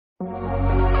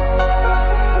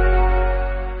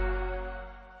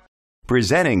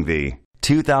Presenting the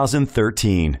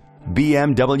 2013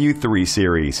 BMW 3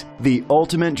 Series, the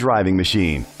ultimate driving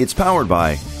machine. It's powered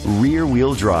by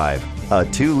rear-wheel drive, a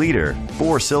 2-liter,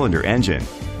 4-cylinder engine.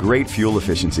 Great fuel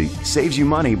efficiency saves you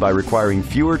money by requiring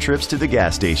fewer trips to the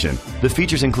gas station. The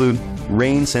features include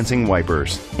rain-sensing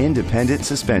wipers, independent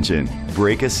suspension,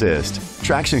 brake assist,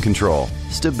 traction control,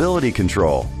 stability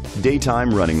control,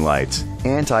 daytime running lights,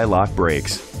 anti-lock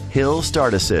brakes, hill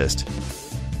start assist.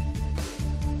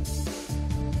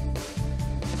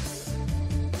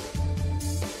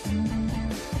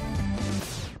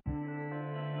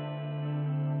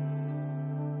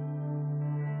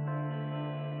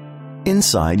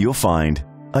 Inside you'll find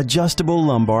adjustable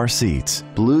lumbar seats,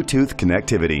 Bluetooth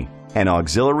connectivity, an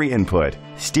auxiliary input,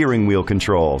 steering wheel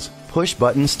controls,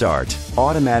 push-button start,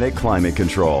 automatic climate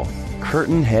control,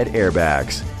 curtain head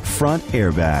airbags, front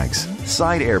airbags,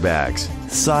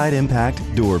 side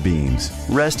impact door beams.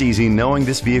 Rest easy knowing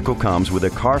this vehicle comes with a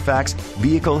Carfax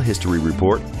Vehicle History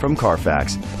Report from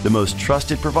Carfax, the most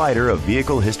trusted provider of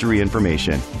vehicle history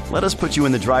information. Let us put you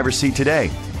in the driver's seat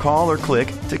today. Call or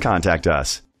click to contact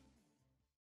us.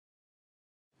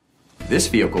 This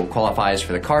vehicle qualifies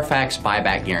for the Carfax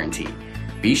Buyback Guarantee.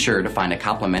 Be sure to find a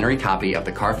complimentary copy of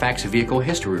the Carfax Vehicle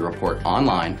History Report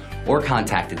online or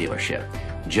contact the dealership.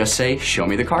 Just say, "Show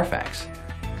me the Carfax."